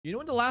You know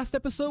in the last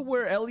episode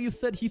where Elias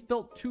said he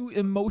felt two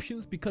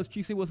emotions because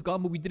Chisei was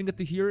gone, but we didn't get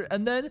to hear it?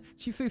 And then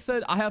Chisei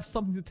said, I have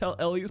something to tell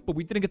Elias, but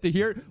we didn't get to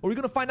hear it. Are we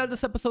going to find out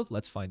this episode?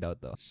 Let's find out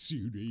though.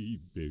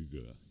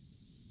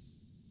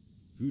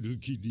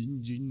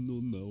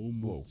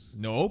 Whoa,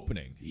 no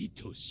opening.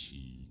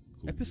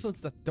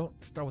 Episodes that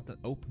don't start with an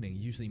opening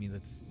usually mean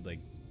it's like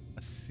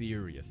a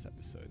serious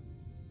episode.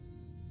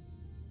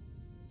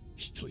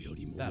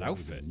 That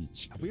outfit.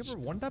 Have we ever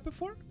worn that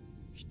before?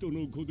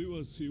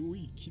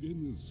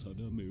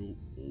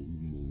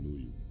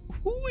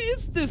 Who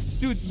is this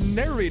dude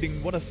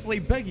narrating what a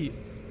slave Beggy?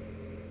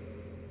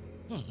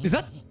 Is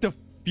that the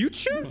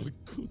future?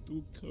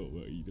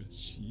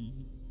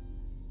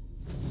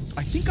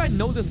 I think I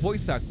know this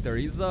voice actor.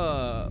 He's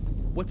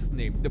what's his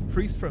name? The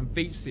priest from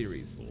Fate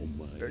series.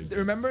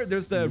 Remember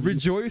there's the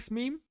Rejoice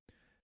meme?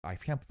 I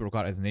can't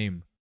forget his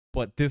name.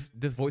 But this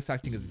voice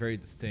acting is very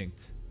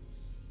distinct.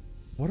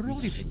 What are all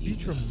these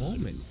future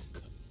moments?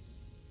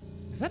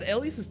 Is that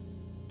Elias's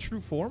true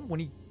form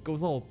when he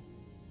goes all...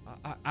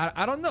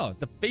 I don't know.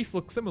 The face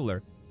looks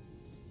similar.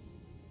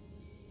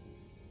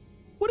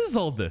 What is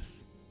all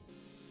this?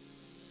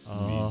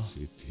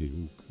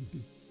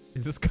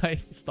 Is this guy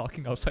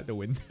stalking outside the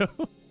window?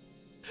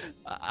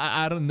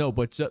 I don't know,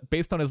 but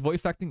based on his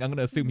voice acting, I'm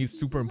gonna assume he's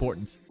super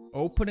important.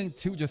 Opening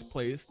 2 just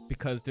placed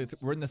because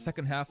we're in the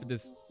second half of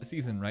this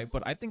season, right?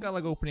 But I think I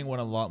like opening 1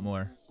 a lot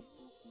more.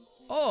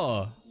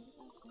 Oh!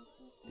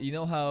 You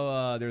know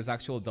how there's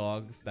actual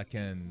dogs that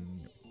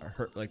can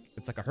hurt, like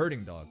it's like a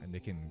herding dog, and they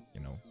can, you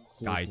know,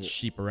 guide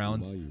sheep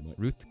around.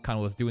 Ruth kind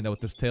of was doing that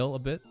with this tail a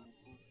bit.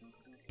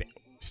 Damn,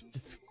 she's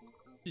just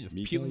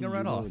peeling her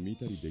right off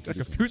like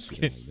a fruit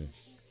skin.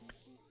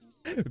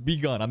 Be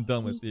gone, I'm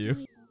done with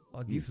you.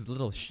 Oh, these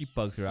little sheep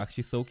bugs are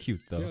actually so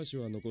cute though.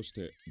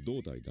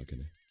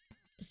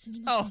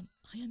 Oh.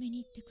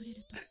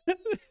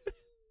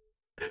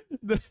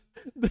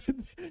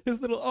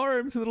 His little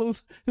arms,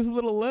 his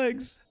little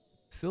legs.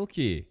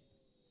 Silky.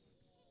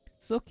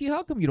 Silky,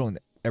 how come you don't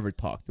ever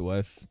talk to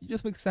us? You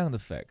just make sound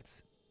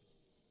effects.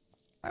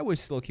 I wish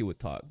Silky would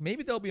talk.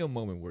 Maybe there'll be a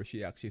moment where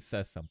she actually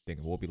says something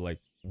and we'll be like,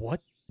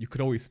 what? You could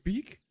always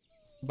speak?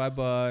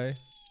 Bye-bye.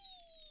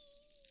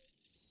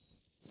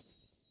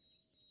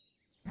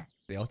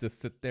 They all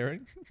just sit there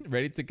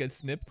ready to get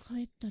snipped.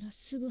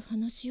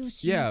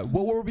 Yeah,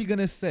 what were we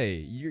gonna say?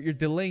 You're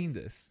delaying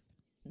this.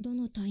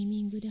 Never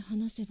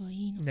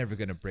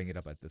gonna bring it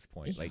up at this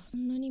point. Like,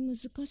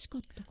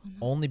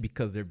 only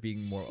because they're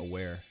being more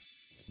aware.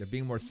 They're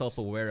being more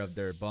self-aware of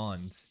their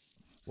bonds.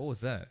 What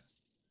was that?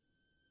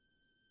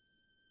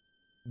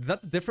 Is that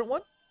the different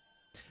one?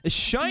 A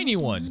shiny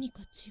one!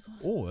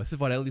 Oh, this is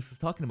what Elias was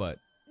talking about.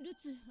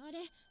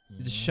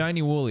 It's a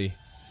shiny woolly.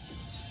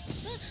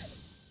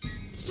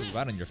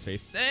 Right on your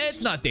face.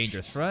 It's not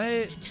dangerous,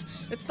 right?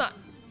 It's not.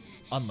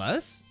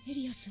 Unless?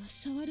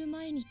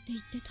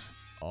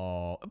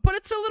 Oh, but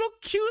it's a little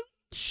cute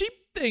sheep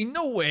thing.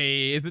 No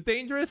way. Is it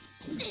dangerous?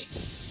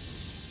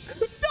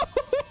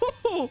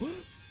 No!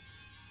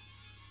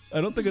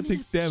 I don't think it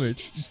takes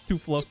damage. It's too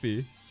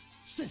fluffy.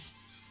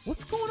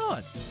 What's going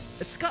on?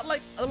 It's got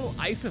like a little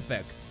ice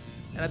effect.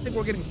 And I think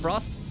we're getting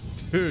frost.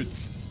 Dude.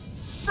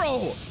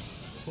 Bro!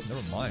 Oh,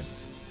 never mind.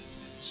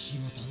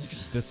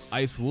 This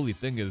ice woolly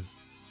thing is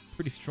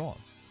pretty strong.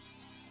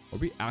 Are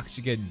we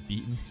actually getting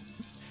beaten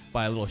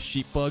by a little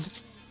sheep bug?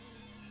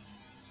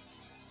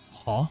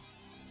 Huh?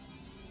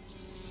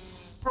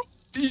 Bro,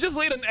 you just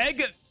laid an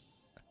egg.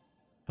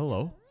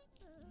 Hello?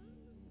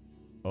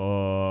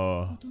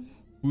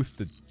 Who's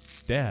the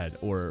dad?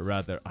 Or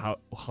rather, how?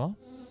 Huh?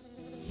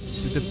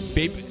 Did the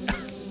baby?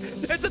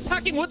 It's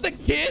attacking with the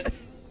kid?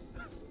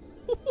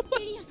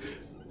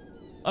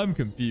 I'm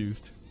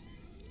confused.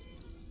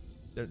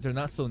 They're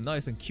not so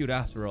nice and cute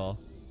after all.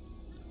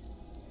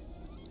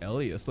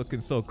 Elias looking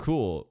so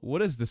cool.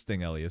 What is this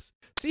thing, Elias?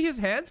 See, his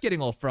hand's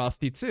getting all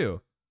frosty too.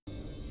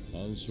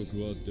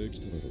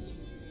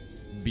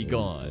 Be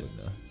gone.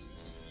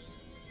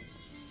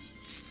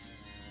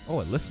 Oh,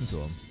 I listened to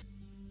him.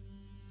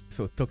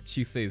 So it took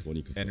Chisei's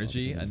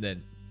energy and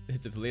then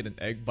it just laid an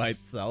egg by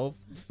itself.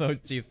 So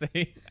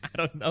Chisei, I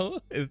don't know,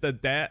 is the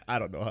dad? I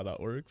don't know how that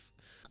works.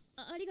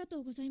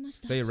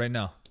 Say it right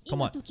now.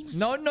 Come on.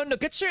 No,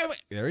 get your...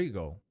 There you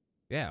go.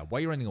 Yeah, why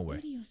are you running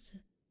away?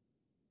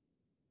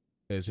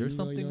 Is there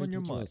something on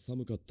your mind?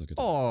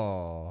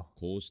 Oh.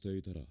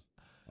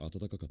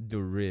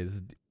 There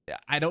is.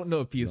 I don't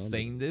know if he's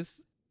saying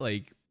this.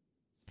 Like,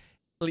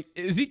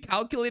 is he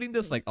calculating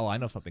this? Like, oh, I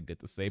know something good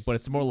to say. But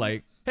it's more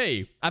like,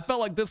 hey, I felt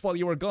like this while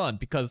you were gone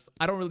because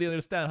I don't really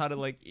understand how to,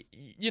 like,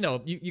 you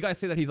know, you guys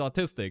say that he's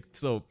autistic.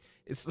 So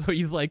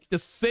he's like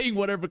just saying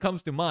whatever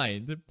comes to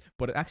mind.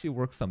 But it actually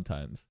works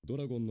sometimes.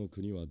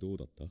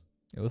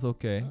 It was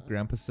okay.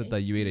 Grandpa said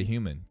that you ate a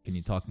human. Can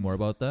you talk more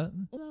about that?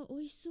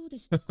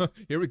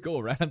 Here we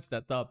go, right onto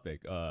that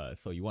topic.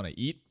 So you want to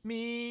eat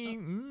me?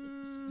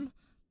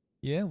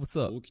 Yeah, what's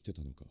up?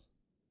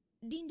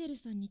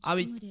 I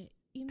mean,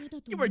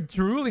 you were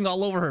drooling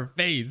all over her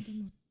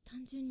face.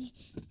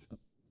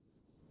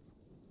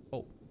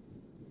 Oh.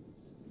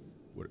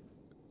 What?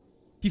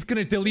 He's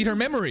gonna delete her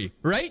memory,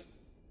 right?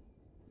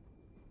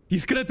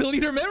 He's gonna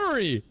delete her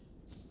memory.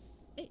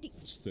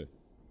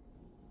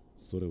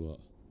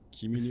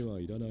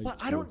 But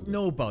I don't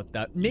know about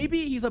that.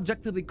 Maybe he's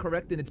objectively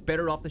correct and it's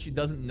better off that she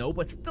doesn't know,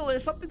 but still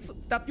there's something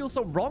that feels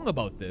so wrong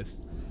about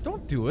this.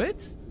 Don't do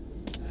it.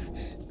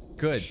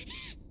 Good.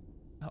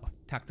 Oh,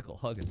 tactical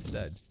hug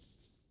instead.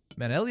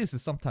 Man, Elias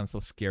is sometimes so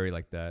scary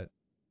like that.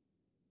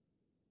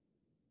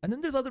 And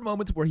then there's other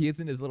moments where he is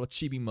in his little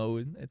chibi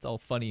mode. It's all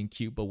funny and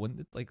cute, but when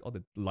it's like all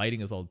the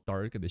lighting is all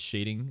dark and the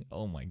shading,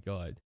 oh my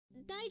god.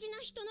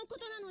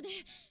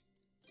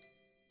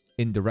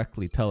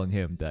 Indirectly telling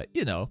him that,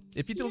 you know,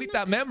 if you delete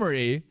that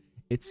memory,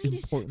 it's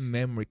important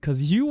memory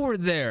because you were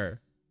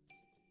there.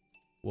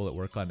 Will it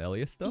work on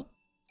Elias though?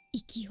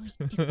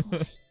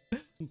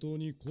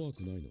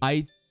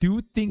 I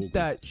do think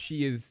that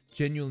she is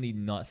genuinely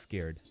not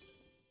scared.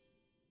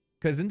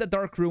 Because in the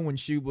dark room when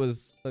she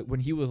was, when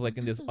he was like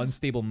in this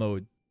unstable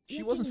mode,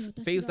 she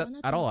wasn't phased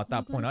at all at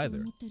that point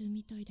either.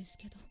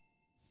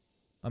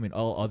 I mean,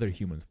 all other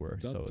humans were,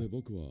 so...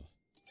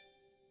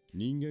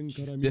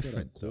 She's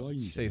different though. She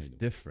says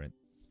different.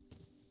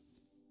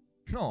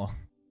 Oh.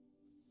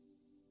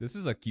 This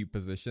is a cute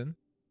position.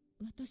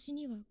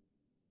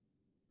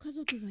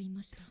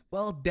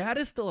 Well, dad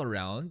is still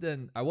around,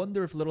 and I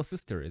wonder if little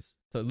sister is.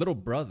 So little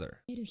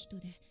brother.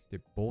 They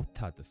both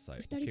had the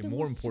sight. Okay,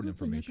 more important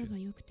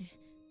information.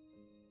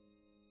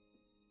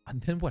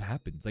 And then what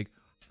happened? Like,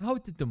 how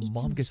did the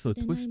mom get so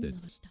twisted?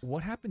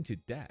 What happened to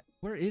dad?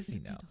 Where is he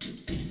now?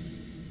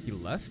 He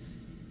left?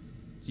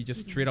 He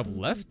just straight up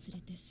left?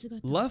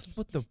 Left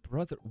with the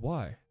brother?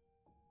 Why?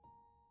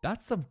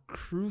 That's some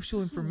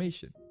crucial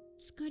information.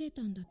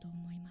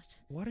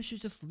 Why did she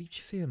just leave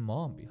Chisei and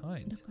mom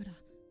behind?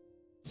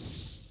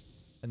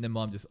 And then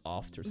mom just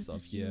offed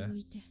herself, yeah.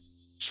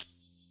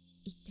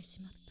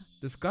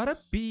 There's gotta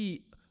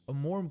be a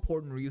more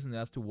important reason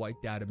as to why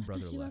dad and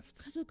brother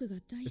left.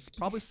 It's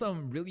probably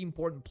some really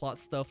important plot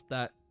stuff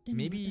that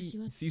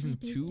maybe season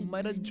 2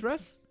 might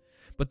address.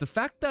 But the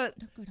fact that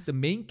the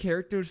main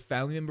character's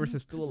family members are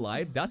still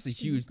alive, that's a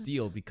huge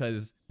deal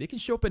because they can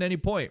show up at any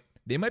point.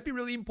 They might be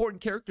really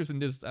important characters in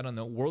this, I don't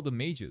know, world of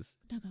mages.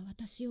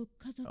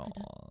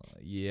 Aww,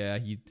 yeah,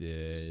 he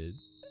did.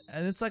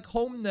 And it's like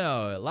home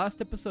now.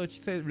 Last episode,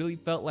 she said it really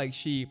felt like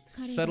she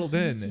settled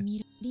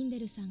in.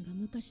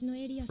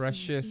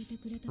 Precious,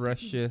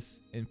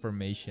 precious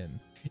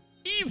information.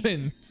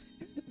 Even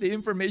the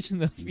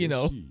information of, you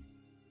know,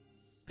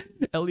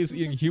 Elias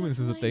eating humans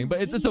is a thing.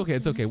 But it's okay,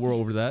 it's okay. We're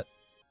over that.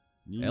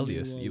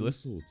 Elias,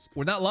 Elis.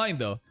 We're not lying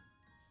though.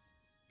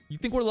 You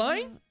think we're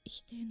lying?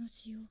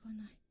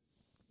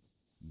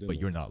 But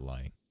you're not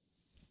lying.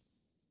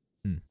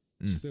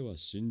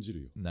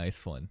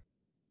 Nice one.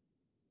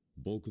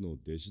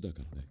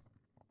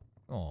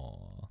 Aww.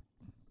 Oh.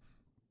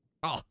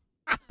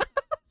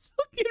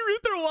 Fucking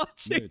Ruth are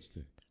watching.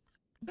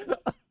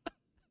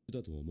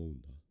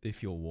 They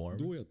feel warm. I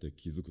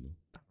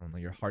don't know,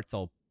 your heart's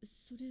all...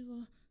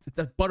 It's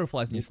that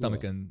butterflies in your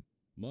stomach and...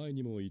 No,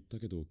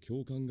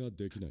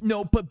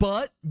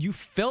 but you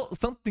felt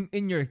something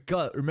in your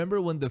gut. Remember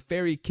when the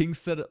fairy king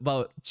said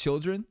about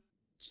children?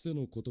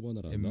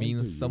 It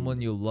means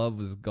someone you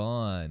love is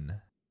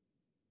gone.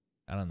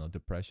 I don't know,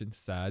 depression,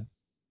 sad.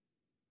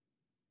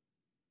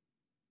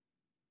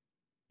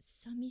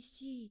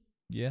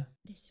 Yeah.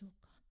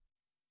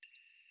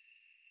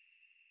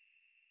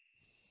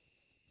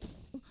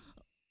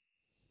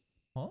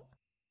 Huh?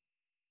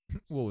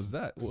 What was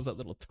that? What was that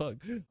little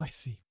tug? I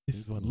see. This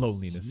is what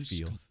loneliness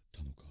feels.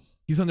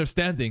 He's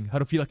understanding how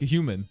to feel like a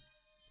human.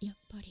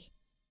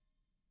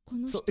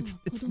 So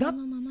it's not...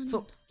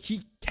 So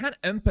he can't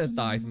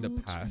empathize in the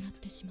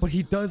past, but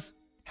he does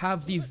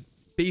have these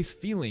base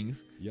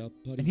feelings,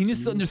 and he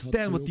needs to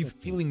understand what these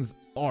feelings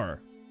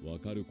are.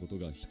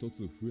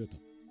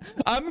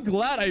 I'm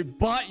glad I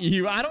bought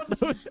you. I don't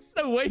know.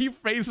 The way he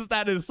phrases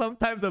that is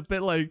sometimes a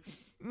bit like,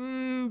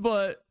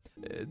 but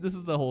this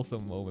is the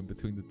wholesome moment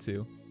between the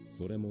two.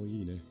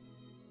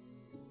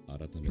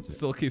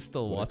 Silky's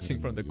still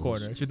watching from the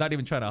corner. She's not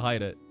even trying to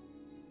hide it.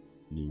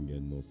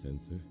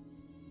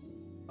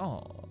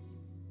 Oh,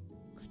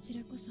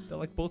 they're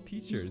like both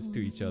teachers to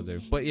each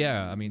other. But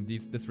yeah, I mean,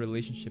 this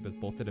relationship is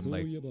both of them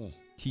like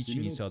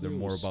teaching each other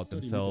more about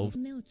themselves.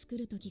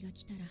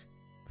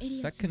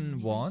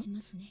 Second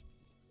want?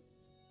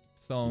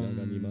 Some,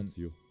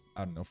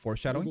 I don't know,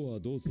 foreshadowing?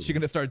 Is she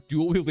gonna start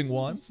dual wielding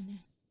wands?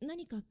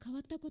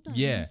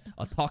 Yeah,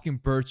 a talking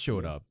bird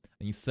showed up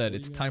and he said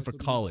it's time for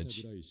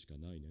college.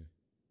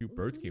 Two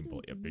birds came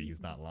by. Yep,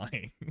 he's not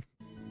lying.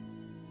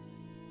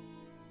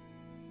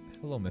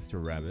 Hello,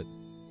 Mr. Rabbit.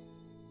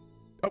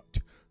 Oh,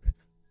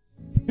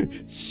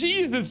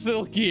 Jesus,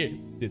 Silky!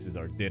 This is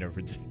our dinner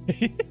for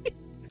today.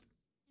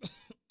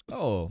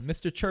 Oh,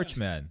 Mr.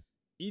 Churchman.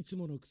 Are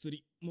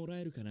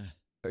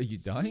you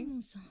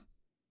dying?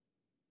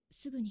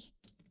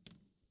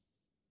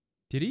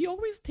 Did he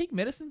always take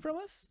medicine from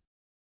us?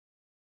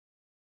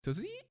 Does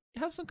he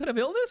have some kind of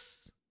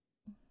illness?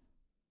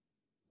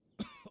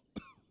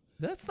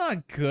 That's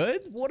not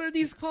good. What are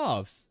these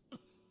coughs?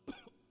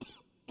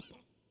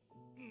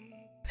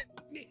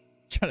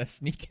 trying to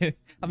sneak in.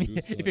 I mean,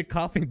 if you're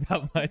coughing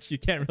that much, you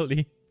can't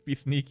really be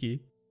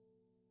sneaky.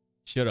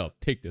 Shut up.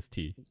 Take this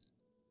tea.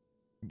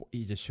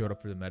 He just showed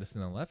up for the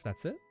medicine and left.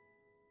 That's it.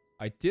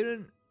 I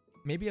didn't.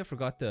 Maybe I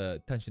forgot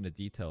the attention to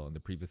detail in the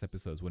previous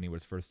episodes when he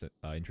was first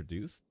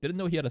introduced. Didn't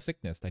know he had a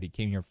sickness that he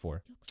came here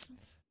for.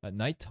 At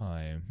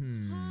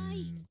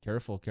nighttime.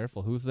 Careful,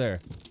 careful. Who's there?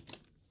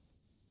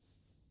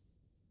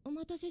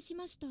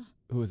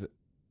 Who is it?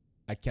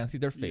 I can't see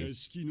their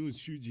face.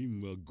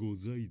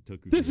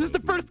 This is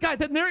the first guy,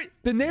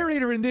 the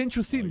narrator in the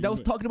intro scene that was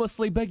talking about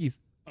slave beggies.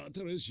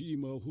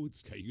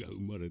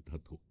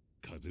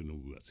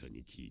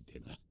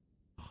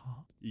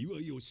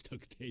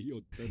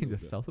 To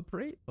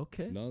celebrate?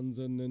 Okay.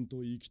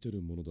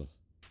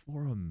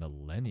 For a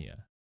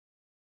millennia.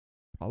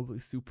 Probably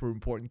super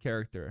important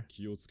character.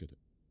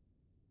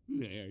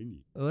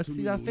 Let's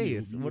see that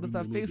face. What does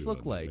that face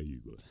look like?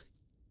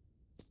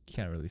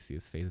 Can't really see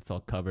his face. It's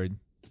all covered.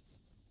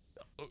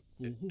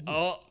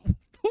 Oh.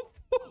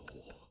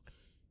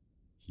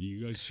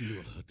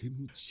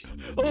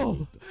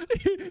 Oh,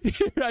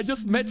 here, I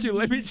just met you.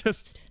 Let me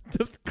just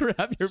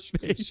grab your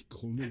face.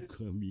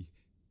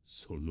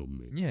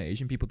 Yeah,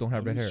 Asian people don't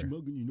have red hair.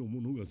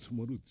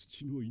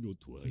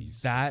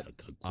 That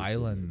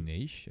island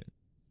nation.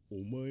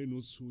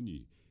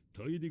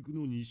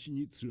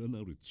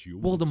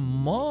 Well, the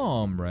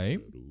mom, right?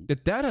 The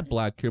dad had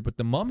black hair, but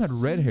the mom had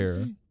red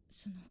hair.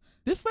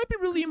 This might be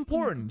really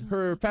important,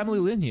 her family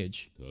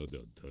lineage.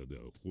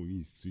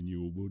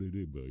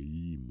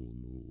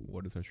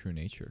 What is her true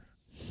nature?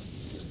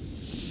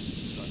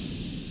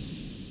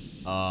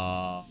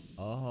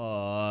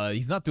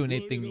 He's not doing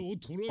anything.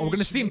 Oh, we're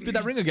gonna see him through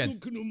that ring again.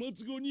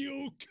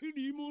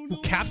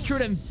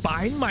 Captured and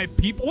bind my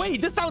people.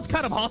 Wait, this sounds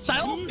kind of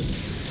hostile.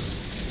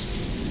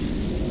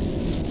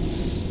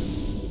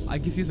 I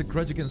guess he has a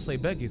grudge against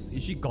slave beggies.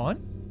 Is she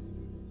gone?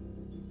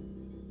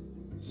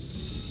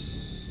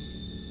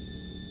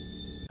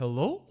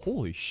 Hello?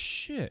 Holy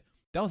shit.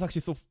 That was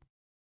actually so...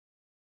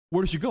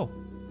 Where did she go?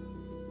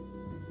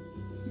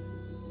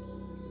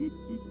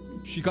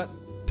 She got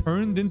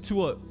turned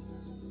into a...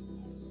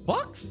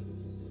 fox?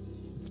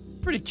 It's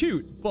pretty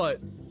cute,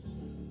 but...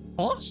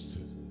 Huh?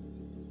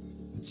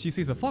 She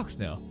sees a fox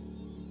now.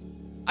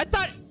 I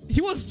thought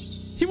he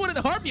wouldn't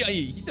harm you.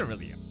 He didn't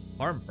really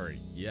harm her.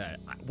 Yeah,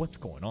 what's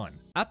going on?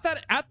 At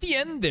the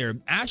end there,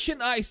 Ash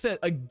and I said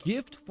a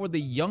gift for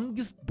the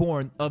youngest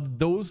born of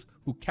those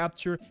who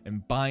capture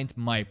and bind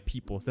my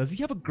peoples. Does he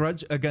have a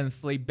grudge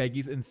against slave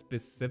beggies in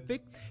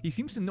specific? He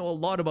seems to know a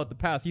lot about the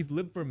past. He's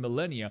lived for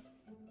millennia.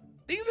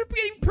 Things are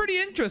getting pretty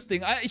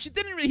interesting. He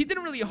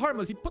didn't really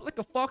harm us. He put like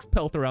a fox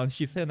pelt around.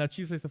 She said that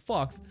she's a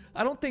fox.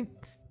 I don't think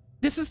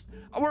this is.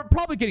 We're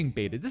probably getting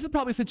baited. This is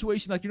probably a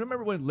situation like, you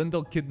remember when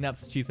Lindell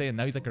kidnaps Chise and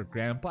now he's like her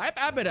grandpa?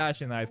 I bet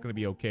Ash and I is gonna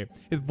be okay.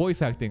 His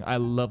voice acting, I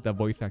love that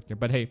voice actor.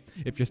 But hey,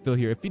 if you're still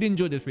here, if you did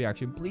enjoy this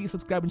reaction, please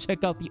subscribe and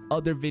check out the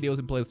other videos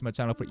and playlists on my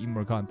channel for even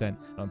more content.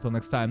 And until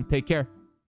next time, take care.